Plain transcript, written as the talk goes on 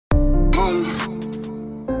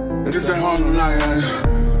that Harlem light.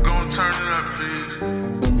 Gon' turn it up, please.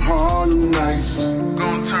 Them Harlem nights.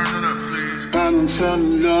 Gon' turn it up, please. I done fell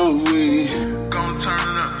in love with it. Gon' turn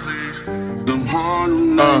it up, please. Them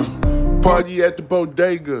Harlem nights. Party at the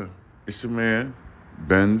bodega. It's your man,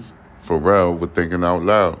 Benz Pharrell with Thinking Out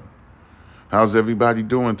Loud. How's everybody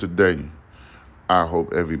doing today? I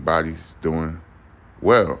hope everybody's doing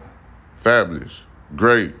well. Fabulous.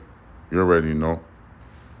 Great. You already know.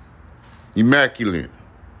 Immaculate.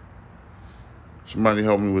 Somebody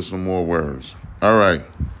help me with some more words. All right.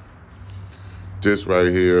 This right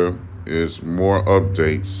here is more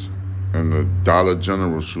updates on the Dollar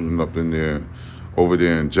General shooting up over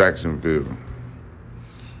there in Jacksonville.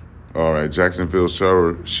 All right, Jacksonville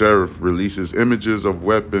sheriff releases images of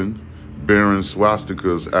weapon bearing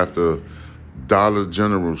swastikas after Dollar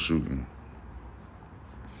General shooting.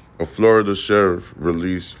 A Florida sheriff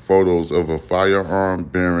released photos of a firearm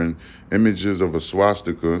bearing images of a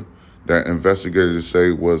swastika that investigators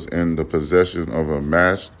say was in the possession of a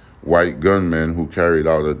masked white gunman who carried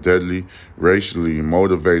out a deadly, racially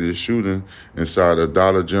motivated shooting inside a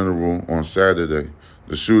Dollar General on Saturday.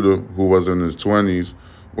 The shooter, who was in his 20s,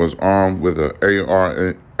 was armed with an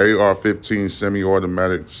AR-15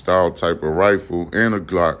 semi-automatic style type of rifle and a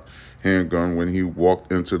Glock handgun when he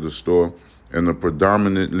walked into the store in a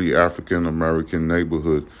predominantly African-American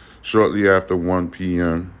neighborhood shortly after 1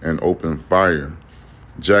 p.m. and opened fire.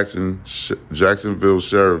 Jacksonville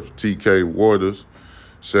Sheriff T.K. Waters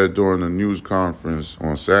said during a news conference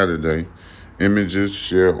on Saturday, images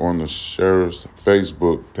shared on the sheriff's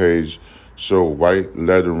Facebook page show white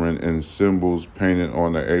lettering and symbols painted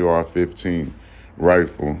on the AR-15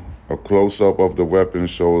 rifle. A close-up of the weapon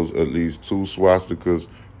shows at least 2 swastikas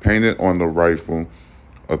painted on the rifle.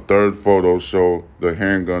 A third photo showed the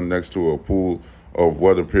handgun next to a pool of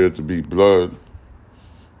what appeared to be blood.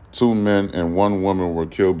 2 men and 1 woman were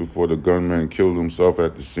killed before the gunman killed himself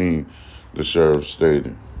at the scene, the sheriff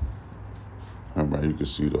stated. All right, you can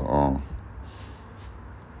see the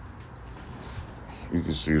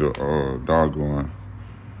doggone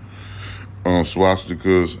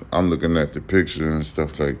swastikas. I'm looking at the picture and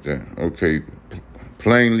stuff like that. Okay,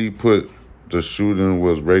 plainly put, the shooting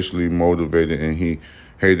was racially motivated and he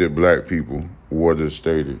hated black people, Waters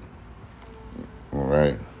stated. All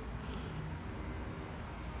right.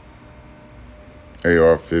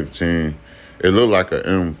 AR-15. It looked like an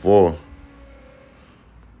M4.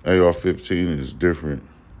 AR-15 is different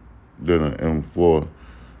than an M4.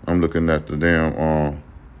 I'm looking at the damn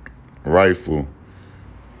rifle.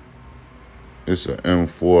 It's an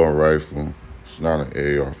M4 rifle. It's not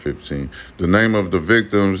an AR-15. The name of the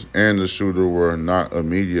victims and the shooter were not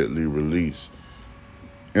immediately released.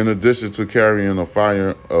 In addition to carrying a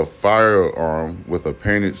firearm with a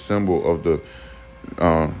painted symbol of the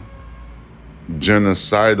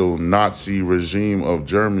genocidal Nazi regime of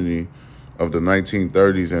Germany of the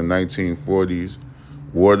 1930s and 1940s,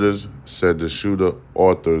 Waters said the shooter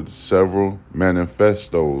authored several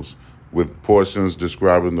manifestos with portions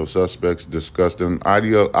describing the suspects discussed an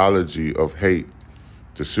ideology of hate.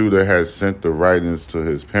 The shooter has sent the writings to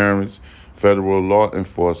his parents, federal law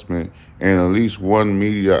enforcement, and at least one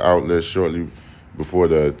media outlet shortly before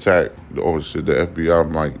the attack. The FBI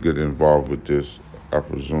might get involved with this. I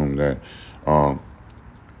presume that.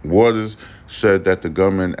 Waters said that the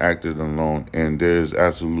gunman acted alone and there is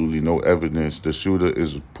absolutely no evidence the shooter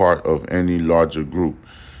is part of any larger group.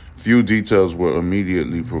 Few details were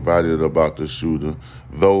immediately provided about the shooter,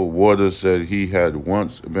 though Waters said he had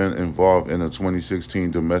once been involved in a 2016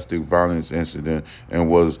 domestic violence incident and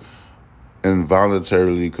was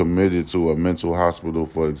involuntarily committed to a mental hospital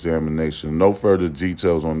for examination. No further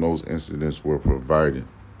details on those incidents were provided.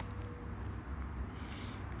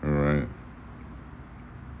 All right.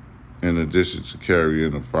 In addition to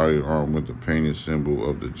carrying a firearm with the painted symbol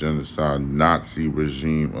of the genocide Nazi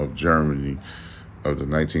regime of Germany of the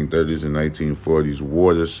 1930s and 1940s,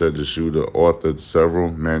 Waters said the shooter authored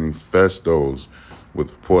several manifestos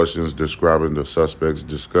with portions describing the suspects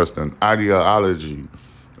discussed an ideology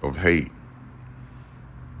of hate.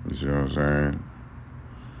 You see what I'm saying?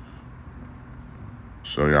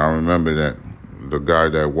 So y'all remember that the guy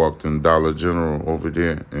that walked in Dollar General over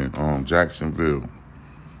there in Jacksonville,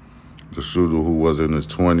 the shooter, who was in his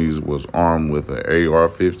 20s, was armed with an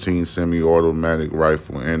AR-15 semi-automatic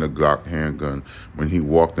rifle and a Glock handgun when he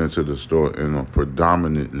walked into the store in a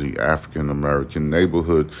predominantly African-American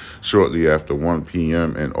neighborhood shortly after 1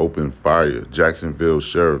 p.m. and opened fire. Jacksonville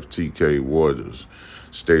Sheriff T.K. Waters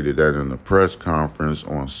stated that in a press conference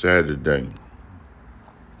on Saturday.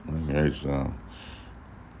 Okay, so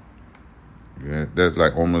yeah, that's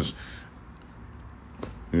like almost,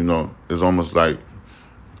 it's almost like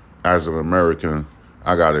as an American,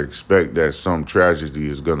 I gotta expect that some tragedy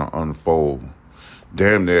is gonna unfold.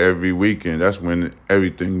 Damn near every weekend. That's when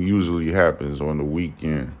everything usually happens, on the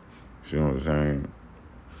weekend. See what I'm saying?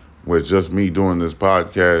 With just me doing this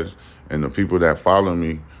podcast and the people that follow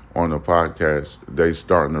me on the podcast, they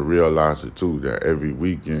starting to realize it too, that every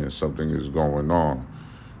weekend something is going on.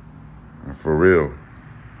 For real.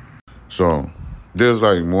 So there's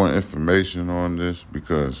like more information on this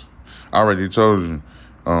because I already told you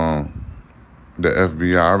the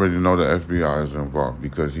FBI, I already know the FBI is involved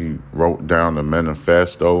because he wrote down a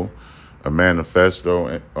manifesto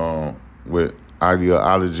with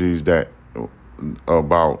ideologies that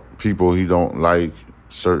about people he don't like,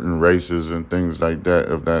 certain races and things like that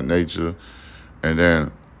of that nature. And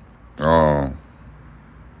then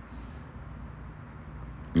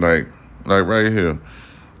like right here,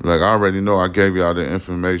 like I already know I gave y'all the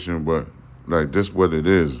information, but like this what it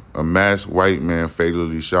is. A masked white man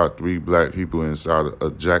fatally shot 3 black people inside a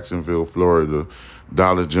Jacksonville, Florida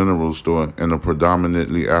Dollar General store in a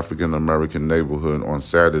predominantly African American neighborhood on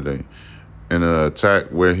Saturday. In an attack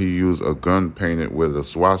where he used a gun painted with a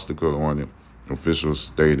swastika on it, officials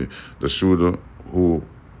stated. The shooter, who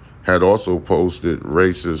had also posted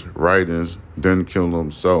racist writings, then killed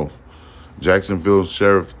himself. Jacksonville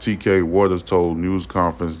Sheriff T.K. Waters told news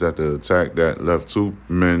conference that the attack that left 2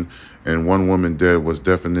 men and 1 woman dead was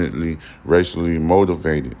definitely racially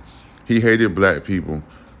motivated. He hated black people,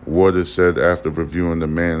 Waters said after reviewing the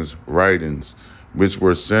man's writings, which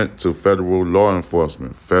were sent to federal law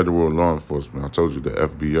enforcement. I told you the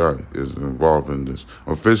FBI is involved in this.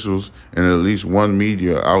 Officials in at least one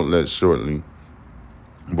media outlet shortly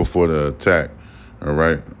before the attack, all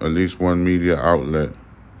right? At least one media outlet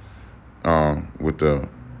with the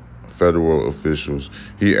federal officials.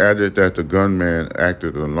 He added that the gunman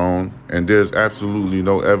acted alone, and there's absolutely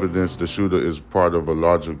no evidence the shooter is part of a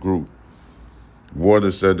larger group.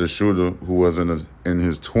 Waters said the shooter, who was in his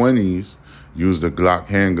 20s, used a Glock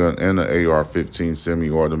handgun and an AR-15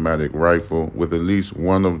 semi-automatic rifle, with at least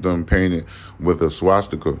one of them painted with a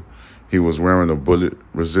swastika. He was wearing a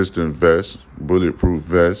bulletproof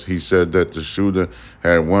vest. He said that the shooter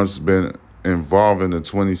had once been involved in a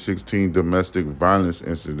 2016 domestic violence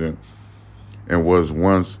incident and was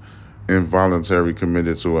once involuntarily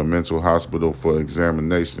committed to a mental hospital for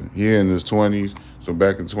examination. He in his 20s, so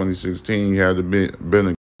back in 2016, he had to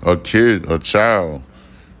been a kid, a child.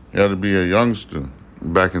 He had to be a youngster.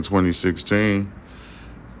 Back in 2016,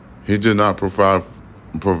 he did not provide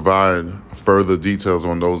further details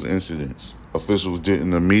on those incidents. Officials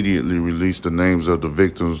didn't immediately release the names of the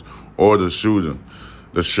victims or the shooter.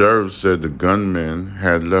 The sheriff said the gunman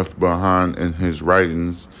had left behind in his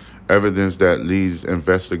writings evidence that leads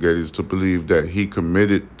investigators to believe that he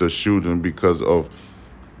committed the shooting because of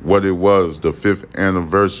what it was, the 5th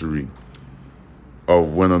anniversary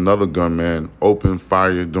of when another gunman opened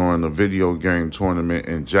fire during a video game tournament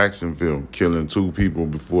in Jacksonville, killing 2 people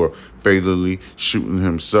before fatally shooting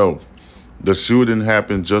himself. The shooting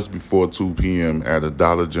happened just before 2 p.m. at a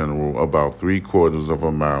Dollar General, about 3/4 of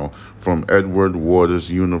a mile from Edward Waters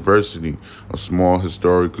University, a small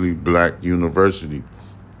historically black university.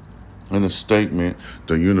 In a statement,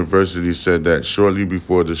 the university said that shortly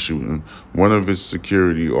before the shooting, one of its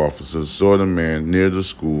security officers saw the man near the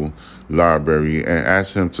school library and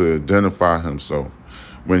asked him to identify himself.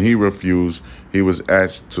 When he refused, he was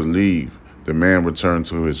asked to leave. The man returned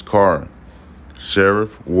to his car.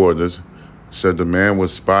 Sheriff Waters said the man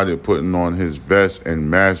was spotted putting on his vest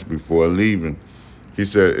and mask before leaving. He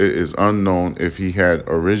said it is unknown if he had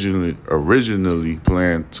originally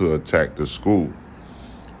planned to attack the school.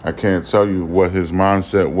 I can't tell you what his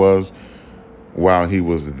mindset was while he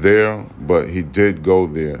was there, but he did go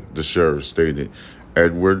there, the sheriff stated.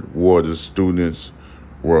 Edward Waters students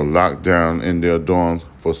were locked down in their dorms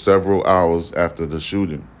for several hours after the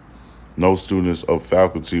shooting. No students or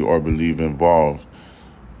faculty are believed involved,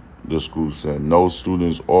 the school said. No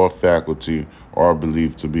students or faculty are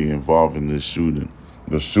believed to be involved in this shooting.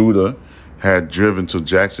 The shooter had driven to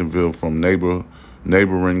Jacksonville from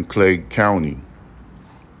neighboring Clay County,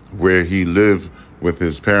 where he lived with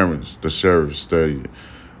his parents, the sheriff stated.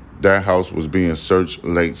 That house was being searched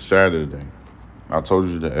late Saturday. I told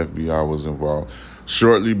you the FBI was involved.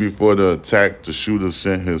 Shortly before the attack, the shooter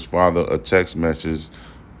sent his father a text message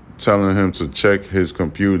telling him to check his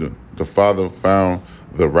computer. The father found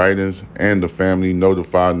the writings and the family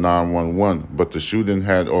notified 911, but the shooting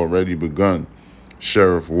had already begun,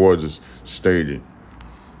 Sheriff Waters stated.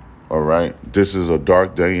 All right, this is a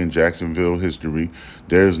dark day in Jacksonville history.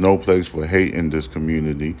 There is no place for hate in this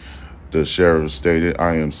community. The sheriff stated,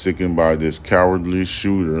 "I am sickened by this cowardly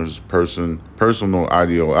shooter's personal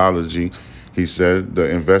ideology." He said the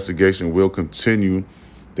investigation will continue.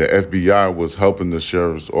 The FBI was helping the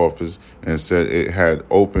sheriff's office and said it had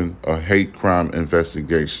opened a hate crime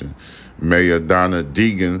investigation. Mayor Donna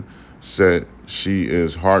Deegan said she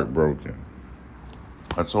is heartbroken.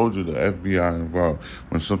 I told you the FBI involved.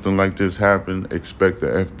 When something like this happened, expect the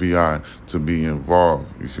FBI to be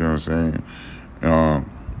involved. You see what I'm saying?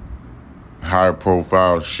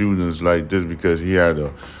 High-profile shootings like this because he had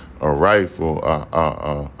a rifle,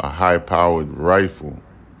 a high-powered rifle.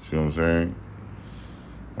 See what I'm saying?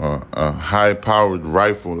 A high-powered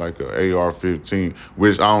rifle like an AR-15,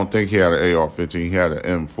 which I don't think he had an AR-15. He had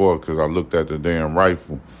an M4 because I looked at the damn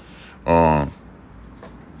rifle.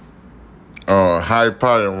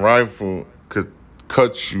 High-powered rifle could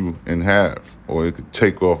cut you in half, or it could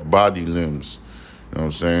take off body limbs. You know what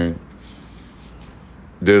I'm saying?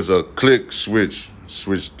 There's a click switch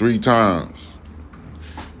 3 times.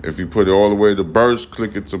 If you put it all the way to burst,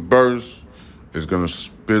 click it to burst, it's going to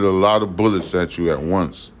spit a lot of bullets at you at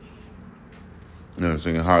once. You know what I'm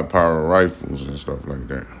saying? High-powered rifles and stuff like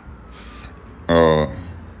that.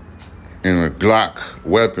 And a Glock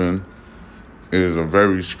weapon is a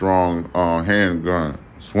very strong handgun.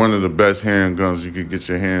 It's one of the best handguns you could get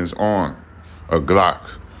your hands on, a Glock.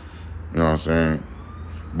 You know what I'm saying?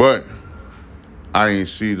 But I ain't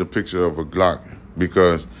see the picture of a Glock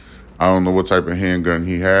because I don't know what type of handgun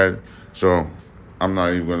he had. So I'm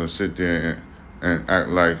not even going to sit there and act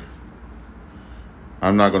like,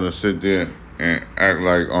 I'm not going to sit there and act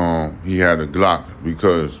like he had a Glock,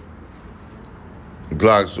 because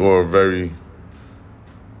Glocks are very,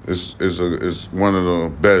 it's one of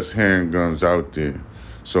the best handguns out there.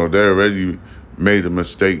 So they already made a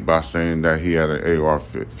mistake by saying that he had an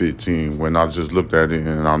AR-15 when I just looked at it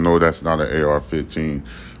and I know that's not an AR-15.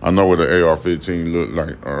 I know what an AR-15 look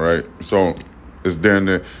like, all right? So it's down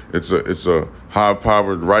there. It's a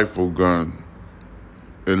high-powered rifle gun.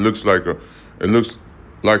 It looks like a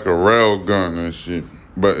rail gun and shit,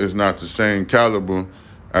 but it's not the same caliber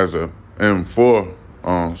as a M4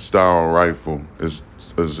 style rifle. It's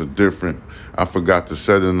a different, I forgot the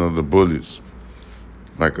setting of the bullets.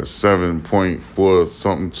 Like a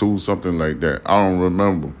 7.4 something like that. I don't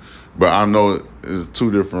remember, but I know it's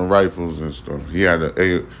 2 different rifles and stuff. He had a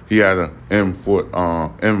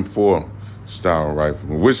M4 style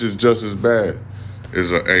rifle, which is just as bad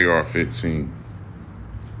as an AR-15.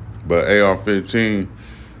 But AR-15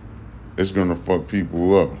 is gonna fuck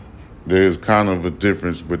people up. There's kind of a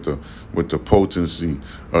difference with the potency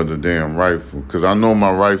of the damn rifle. Cause I know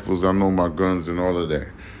my rifles, I know my guns and all of that.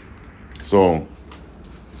 So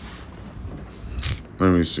let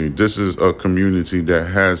me see. This is a community that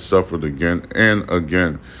has suffered again and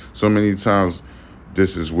again. So many times,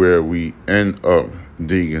 this is where we end up,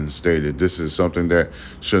 Deegan stated. This is something that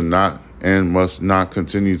should not and must not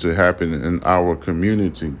continue to happen in our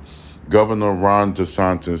community. Governor Ron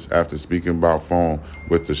DeSantis, after speaking by phone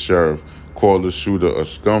with the sheriff, called the shooter a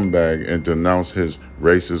scumbag and denounced his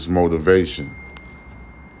racist motivation.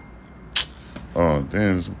 Oh,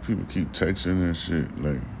 damn, some people keep texting and shit.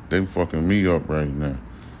 Like, they fucking me up right now.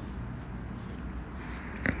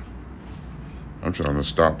 I'm trying to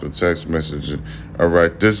stop the text messaging. All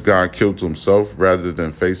right, this guy killed himself rather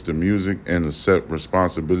than face the music and accept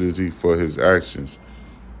responsibility for his actions.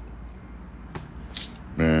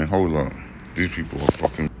 Man, hold on. These people are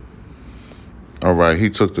fucking... All right, he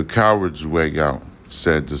took the coward's way out,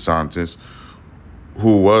 said DeSantis,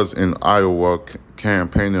 who was in Iowa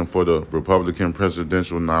campaigning for the Republican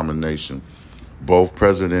presidential nomination. Both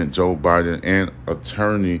President Joe Biden and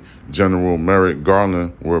Attorney General Merrick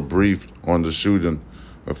Garland were briefed on the shooting,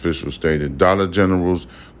 officials stated. Dollar General's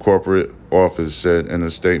corporate office said in a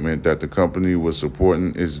statement that the company was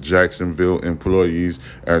supporting its Jacksonville employees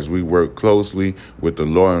as we work closely with the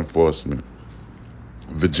law enforcement.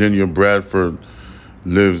 Virginia Bradford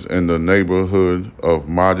lives in the neighborhood of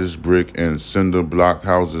modest brick and cinder block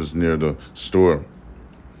houses near the store.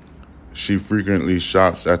 She frequently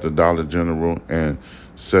shops at the Dollar General and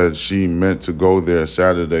said she meant to go there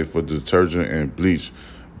Saturday for detergent and bleach,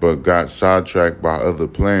 but got sidetracked by other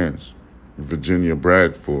plans. Virginia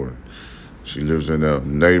Bradford. She lives in a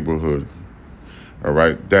neighborhood. All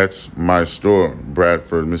right, that's my store,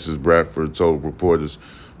 Mrs. Bradford told reporters.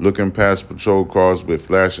 Looking past patrol cars with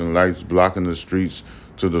flashing lights blocking the streets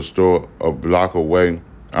to the store a block away,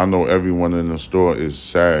 I know everyone in the store is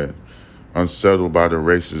sad, unsettled by the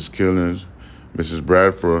racist killings. Mrs.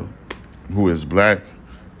 Bradford, who is black,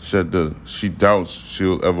 said that she doubts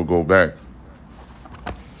she'll ever go back.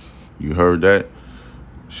 You heard that?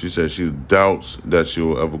 She said she doubts that she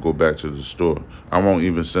will ever go back to the store. I won't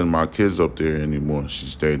even send my kids up there anymore, she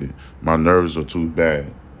stated. My nerves are too bad.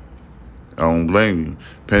 I don't blame you.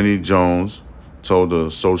 Penny Jones told the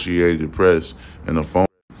Associated Press in a phone.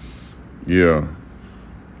 Yeah.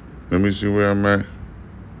 Let me see where I'm at.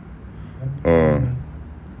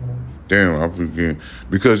 Damn, I forget.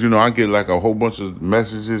 Because, I get like a whole bunch of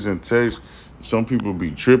messages and texts. Some people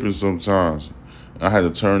be tripping sometimes. I had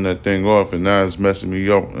to turn that thing off, and now it's messing me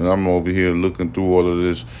up. And I'm over here looking through all of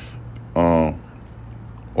this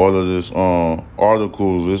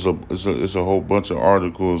articles. It's a whole bunch of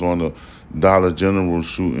articles on the Dollar General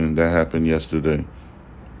shooting that happened yesterday.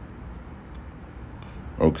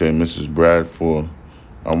 Okay, Mrs. Bradford.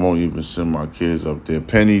 I won't even send my kids up there.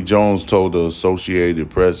 Penny Jones told the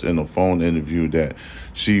Associated Press in a phone interview that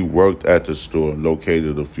she worked at the store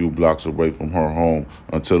located a few blocks away from her home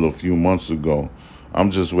until a few months ago.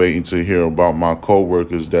 I'm just waiting to hear about my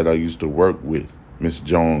coworkers that I used to work with, Miss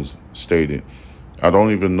Jones stated. I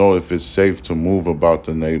don't even know if it's safe to move about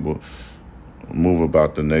the neighborhood.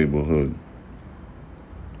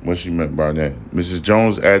 What she meant by that. Mrs.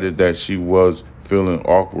 Jones added that she was feeling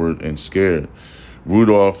awkward and scared.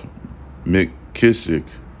 Rudolph McKissick,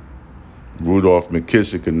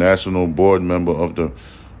 a national board member of the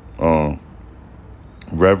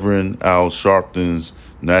Reverend Al Sharpton's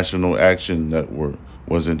National Action Network,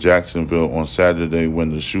 was in Jacksonville on Saturday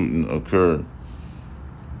when the shooting occurred.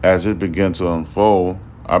 As it began to unfold,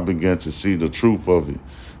 I began to see the truth of it.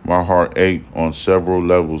 My heart ached on several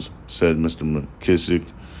levels, said Mr. McKissick,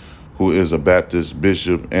 who is a Baptist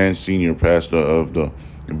bishop and senior pastor of the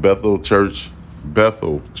Bethel Church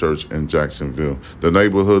in Jacksonville. The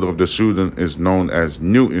neighborhood of the shooting is known as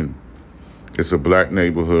Newton. It's a black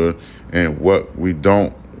neighborhood, and what we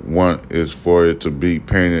don't want is for it to be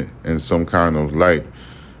painted in some kind of light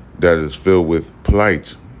that is filled with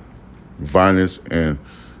plight, violence, and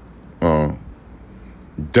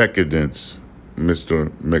decadence, Mr.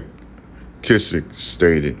 McKissick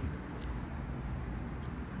stated.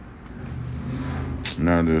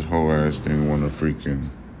 Now this whole ass thing wanna freaking...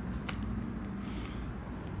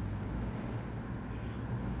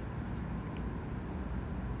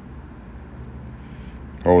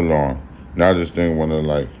 Hold on. Now this thing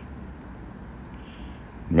wanna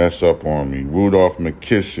mess up on me. Rudolph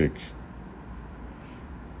McKissick.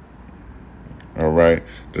 All right.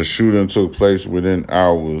 The shooting took place within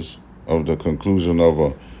hours of the conclusion of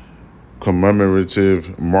a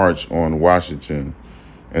commemorative march on Washington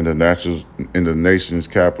in the nation's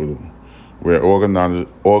capital, where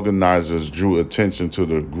organizers drew attention to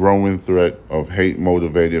the growing threat of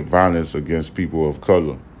hate-motivated violence against people of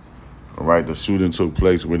color. All right, the shooting took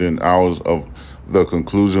place within hours of the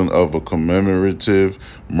conclusion of a commemorative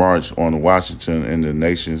march on Washington in the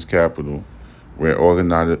nation's capital, where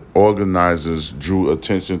organizers drew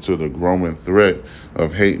attention to the growing threat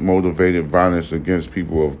of hate-motivated violence against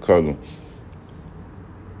people of color.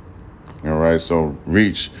 All right, so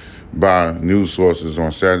reached by news sources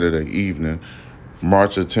on Saturday evening,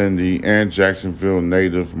 march attendee and Jacksonville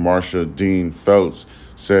native Marsha Dean Phelps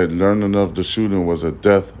said learning of the shooting was a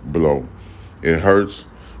death blow. It hurts,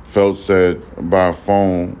 Phelps said by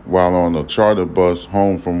phone while on a charter bus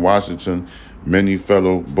home from Washington. Many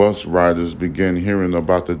fellow bus riders began hearing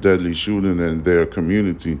about the deadly shooting in their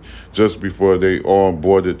community just before they all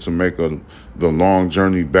boarded to make the long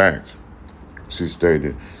journey back, she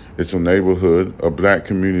stated. It's a neighborhood, a black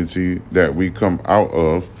community that we come out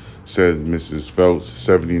of, said Mrs. Phelps,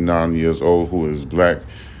 79 years old, who is black.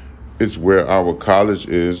 It's where our college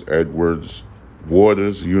is, Edwards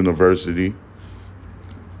Waters University.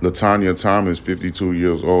 Latanya Thomas, 52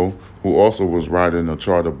 years old, who also was riding a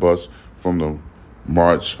charter bus from the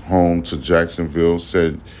march home to Jacksonville,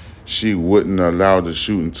 said she wouldn't allow the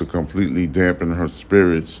shooting to completely dampen her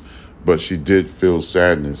spirits, but she did feel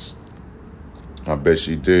sadness. I bet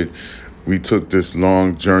she did. We took this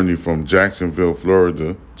long journey from Jacksonville,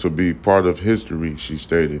 Florida, to be part of history, she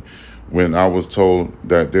stated. When I was told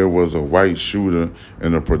that there was a white shooter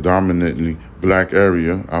in a predominantly black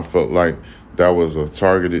area, I felt like that was a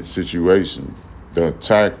targeted situation. The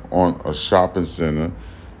attack on a shopping center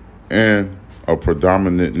and a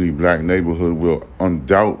predominantly black neighborhood will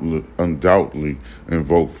undoubtedly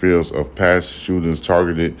invoke fears of past shootings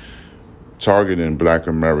targeting black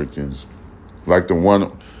Americans, like the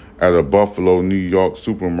one at a Buffalo, New York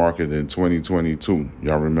supermarket in 2022.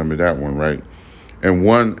 Y'all remember that one, right? And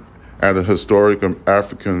one at a historic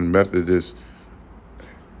African Methodist,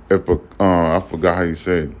 I forgot how you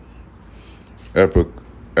say it,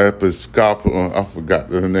 Episcopal, I forgot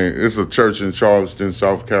the name. It's a church in Charleston,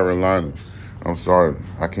 South Carolina. I'm sorry,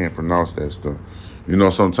 I can't pronounce that stuff. You know,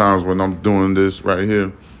 sometimes when I'm doing this right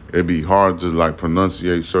here, it'd be hard to like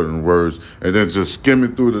pronunciate certain words and then just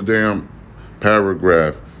skimming through the damn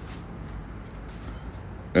paragraph.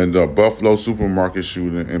 And the Buffalo supermarket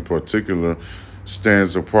shooting in particular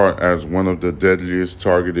stands apart as one of the deadliest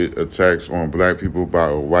targeted attacks on black people by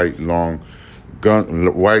a white lone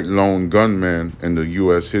gunman in the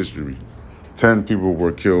U.S. history. 10 people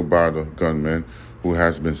were killed by the gunman, who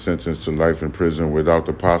has been sentenced to life in prison without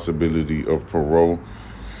the possibility of parole.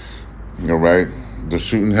 All right. The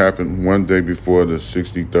shooting happened one day before the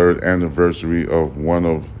 63rd anniversary of one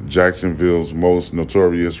of Jacksonville's most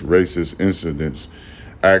notorious racist incidents,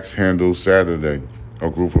 Axe Handle Saturday.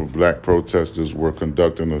 A group of black protesters were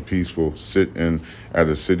conducting a peaceful sit-in at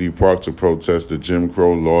a city park to protest the Jim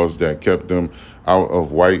Crow laws that kept them out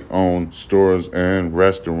of white-owned stores and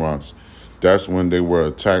restaurants. That's when they were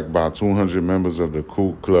attacked by 200 members of the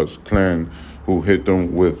Ku Klux Klan, who hit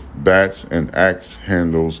them with bats and axe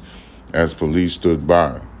handles as police stood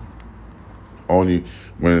by. Only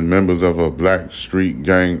when members of a black street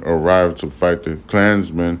gang arrived to fight the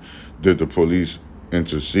Klansmen did the police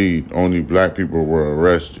intercede. Only black people were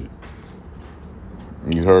arrested.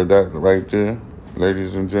 You heard that right there,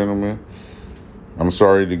 ladies and gentlemen? I'm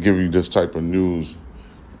sorry to give you this type of news.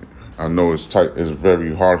 I know it's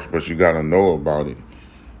very harsh, but you gotta know about it.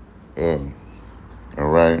 All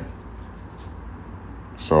right.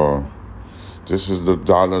 So this is the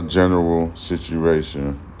Dollar General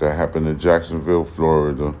situation that happened in Jacksonville,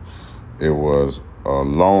 Florida. It was a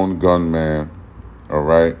lone gunman. All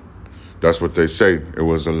right. That's what they say. It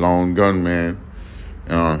was a lone gunman.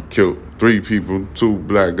 Killed 3 people, 2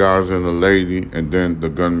 black guys and a lady, and then the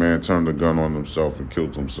gunman turned the gun on himself and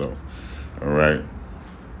killed himself. All right.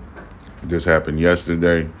 This happened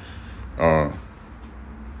yesterday. I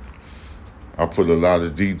put a lot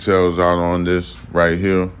of details out on this right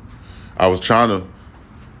here. I was trying to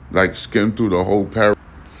like skim through the whole paragraph.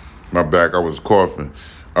 My back, I was coughing.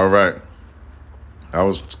 All right. I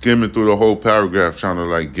was skimming through the whole paragraph trying to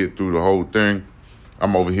like get through the whole thing.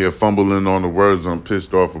 I'm over here fumbling on the words. I'm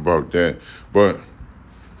pissed off about that. But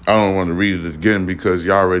I don't want to read it again because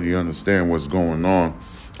you already understand what's going on.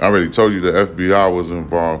 I already told you the FBI was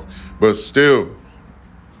involved. But still,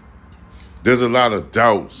 there's a lot of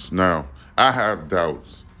doubts now. I have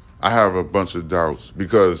doubts. I have a bunch of doubts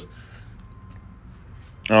because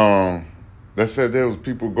they said there was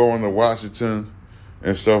people going to Washington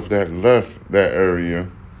and stuff that left that area.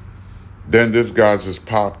 Then this guy just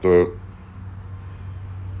popped up.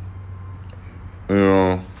 You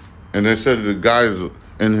know, and they said the guy's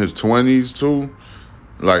in his 20s too.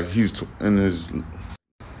 Like he's in his,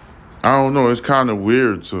 I don't know, it's kind of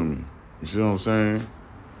weird to me. You see what I'm saying?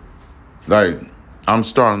 Like, I'm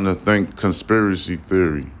starting to think conspiracy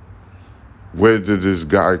theory. Where did this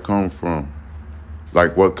guy come from?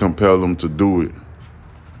 Like, what compelled him to do it?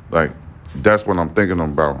 Like, that's what I'm thinking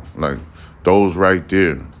about. Like, those right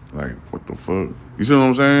there. Like, what the fuck? You see what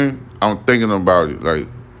I'm saying? I'm thinking about it. Like,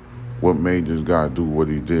 what made this guy do what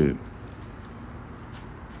he did?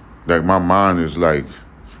 Like, my mind is, like,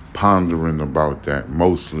 pondering about that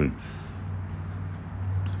mostly.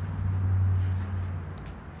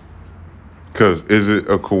 Because is it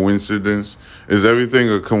a coincidence? Is everything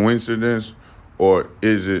a coincidence? Or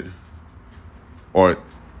is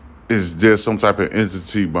there some type of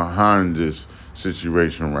entity behind this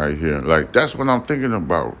situation right here? Like, that's what I'm thinking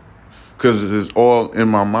about. Because it's all in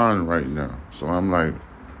my mind right now. So I'm like,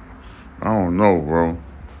 I don't know, bro.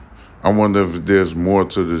 I wonder if there's more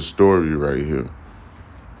to this story right here.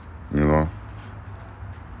 You know?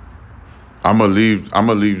 I'm gonna leave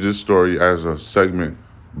this story as a segment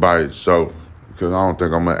by itself. Because I don't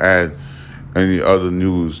think I'm going to add any other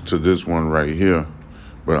news to this one right here.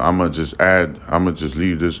 But I'm going to just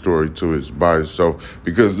leave this story to it by itself.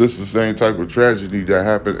 Because this is the same type of tragedy that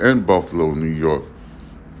happened in Buffalo, New York.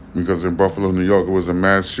 Because in Buffalo, New York, it was a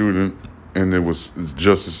mass shooting. And it was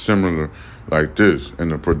just as similar like this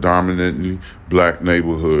in a predominantly black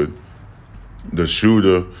neighborhood. The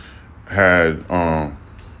shooter had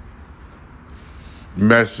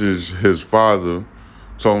messaged his father,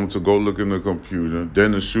 told him to go look in the computer.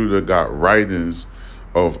 Then the shooter got writings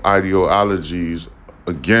of ideologies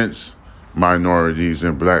against minorities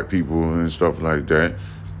and black people and stuff like that.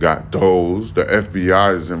 Got those. The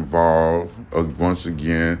FBI is involved once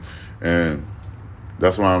again. And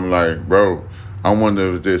that's why I'm like, bro, I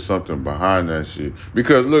wonder if there's something behind that shit.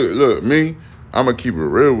 Because look, me, I'm going to keep it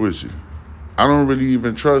real with you. I don't really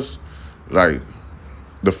even trust, like,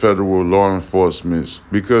 the federal law enforcement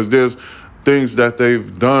because there's things that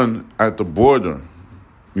they've done at the border.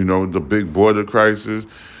 You know, the big border crisis.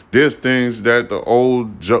 There's things that the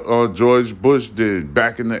old George Bush did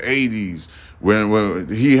back in the 80s when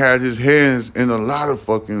he had his hands in a lot of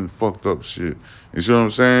fucking fucked up shit. You see what I'm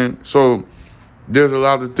saying? So there's a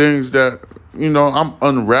lot of things that, I'm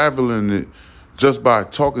unraveling it just by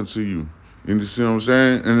talking to you. You see what I'm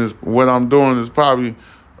saying? And what I'm doing is probably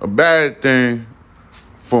a bad thing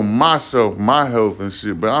for myself, my health and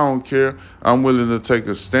shit, but I don't care. I'm willing to take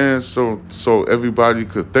a stance so everybody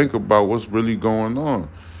could think about what's really going on.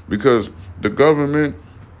 Because the government,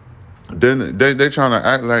 then they trying to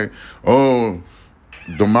act like, oh,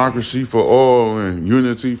 democracy for all and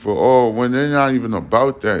unity for all, when they're not even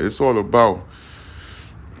about that. It's all about,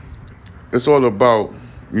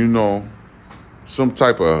 some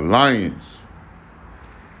type of alliance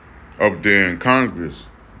up there in Congress.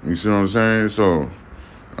 You see what I'm saying? So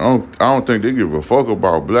I don't think they give a fuck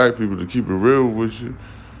about black people, to keep it real with you.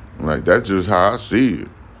 Like, that's just how I see it.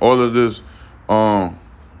 All of this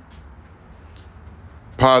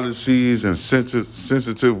policies and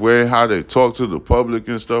sensitive way how they talk to the public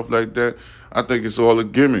and stuff like that, I think it's all a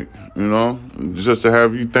gimmick, just to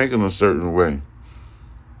have you thinking a certain way.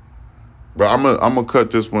 But I'm gonna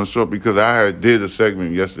cut this one short because I did a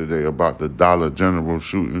segment yesterday about the Dollar General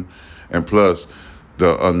shooting, and plus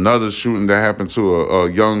another shooting that happened to a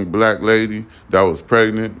young black lady that was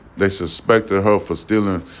pregnant. They suspected her for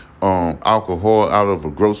stealing alcohol out of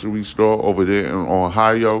a grocery store over there in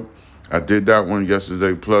Ohio. I did that one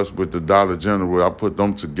yesterday, plus with the Dollar General. I put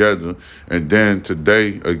them together. And then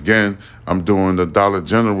today, again, I'm doing the Dollar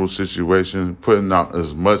General situation, putting out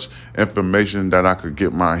as much information that I could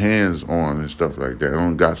get my hands on and stuff like that. I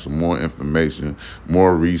done got some more information,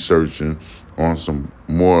 more researching on some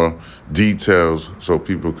more details so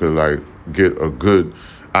people could, get a good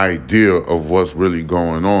idea of what's really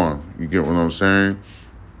going on. You get what I'm saying?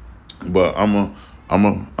 But I'm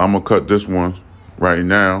gonna cut this one right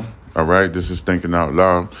now. All right, this is Thinking Out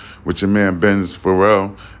Loud with your man Benz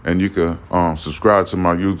Pharrell, and you can subscribe to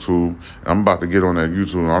my YouTube. I'm about to get on that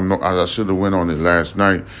YouTube. I should have went on it last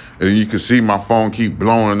night, and you can see my phone keep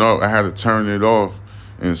blowing up. I had to turn it off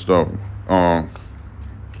and stuff. I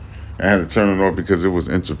had to turn it off because it was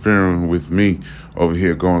interfering with me over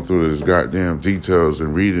here going through this goddamn details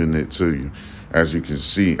and reading it to you, as you can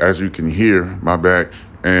see, as you can hear. My back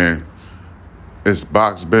and. It's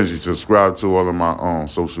Box Benji. Subscribe to all of my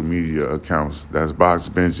social media accounts. That's Box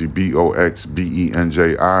Benji, BoxBenji.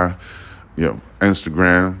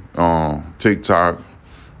 Instagram, TikTok,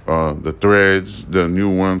 the Threads, the new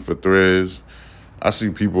one for Threads. I see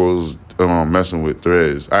people messing with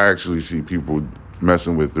Threads. I actually see people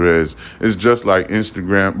messing with Threads. It's just like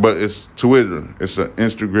Instagram, but it's Twitter. It's an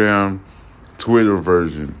Instagram, Twitter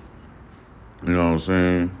version. You know what I'm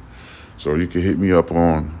saying? So you can hit me up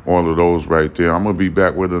on all of those right there. I'm going to be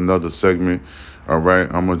back with another segment. All right.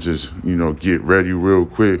 I'm going to just, get ready real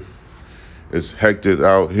quick. It's hectic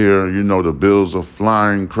out here. The bills are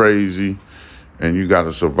flying crazy and you got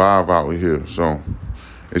to survive out here. So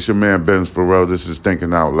it's your man, Benz Pharrell. This is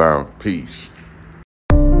Thinking Out Loud. Peace.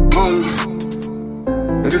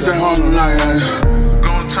 It's that Harlem night.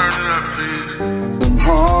 Gon' turn it up, please. Them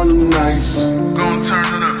Harlem nights. Gon'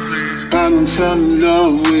 turn it up, please. I done fell in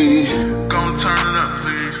love with it. Gon' turn it up,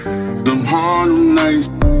 please. Them Harlem nights.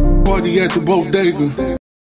 Party at the bodega.